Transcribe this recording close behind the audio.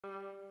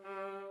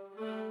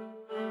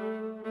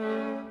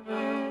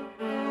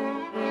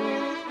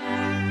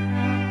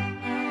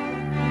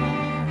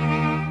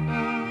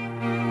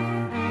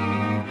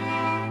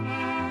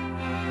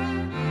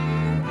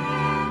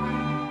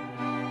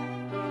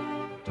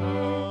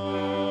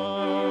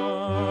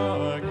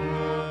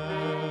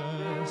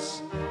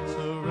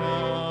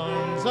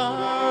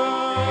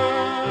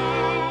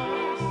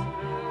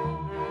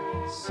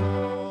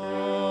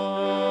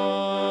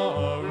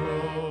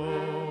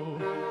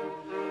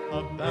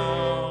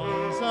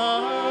abounds us.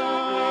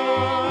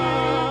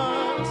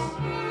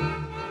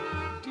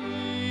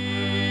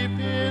 Deep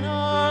in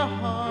our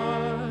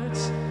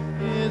hearts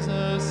is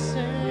a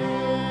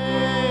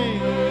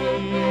saying,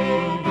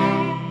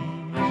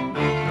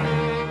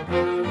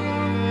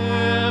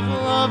 live,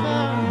 love,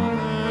 and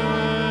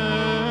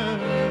learn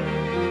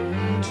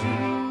to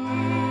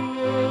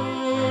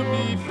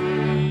be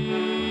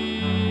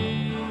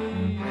free.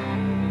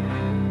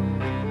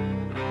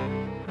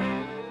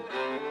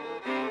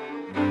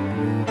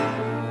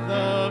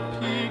 The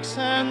peaks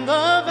and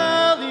the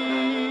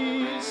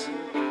valleys,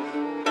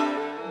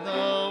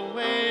 the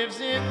waves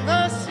in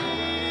the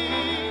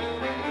sea,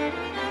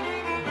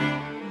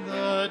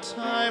 the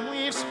time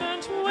we've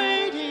spent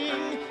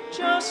waiting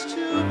just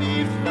to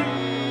be free.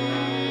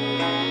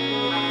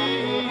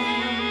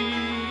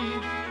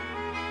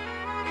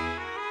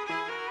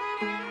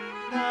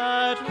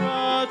 That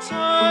rots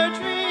our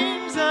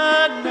dreams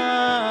at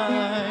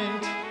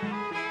night.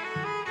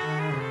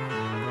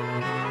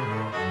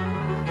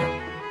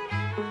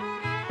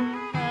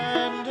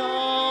 And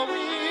all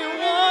we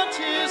want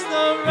is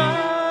the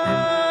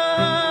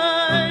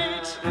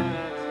right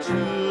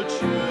to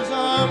choose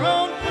our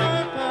own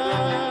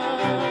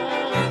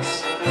purpose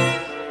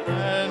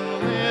and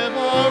live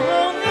our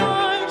own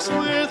lives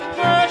with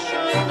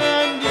passion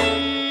and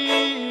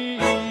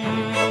ease.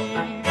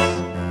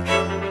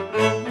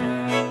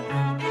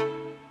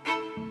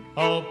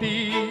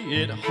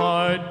 Albeit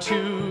hard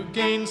to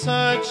gain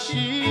such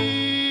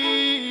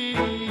ease,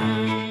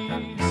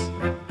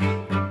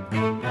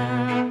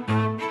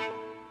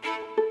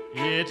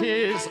 it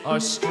is our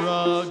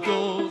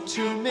struggle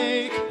to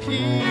make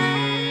peace.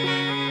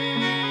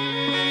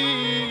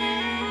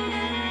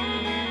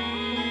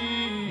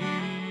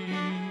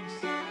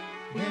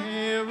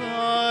 They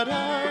rot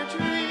our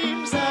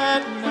dreams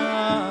at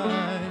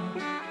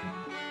night.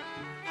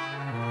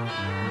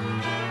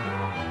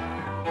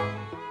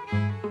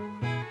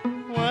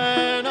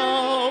 When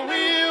all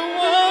we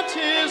want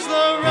is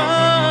the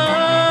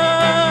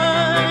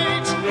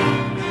right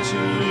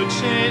to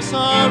chase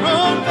our own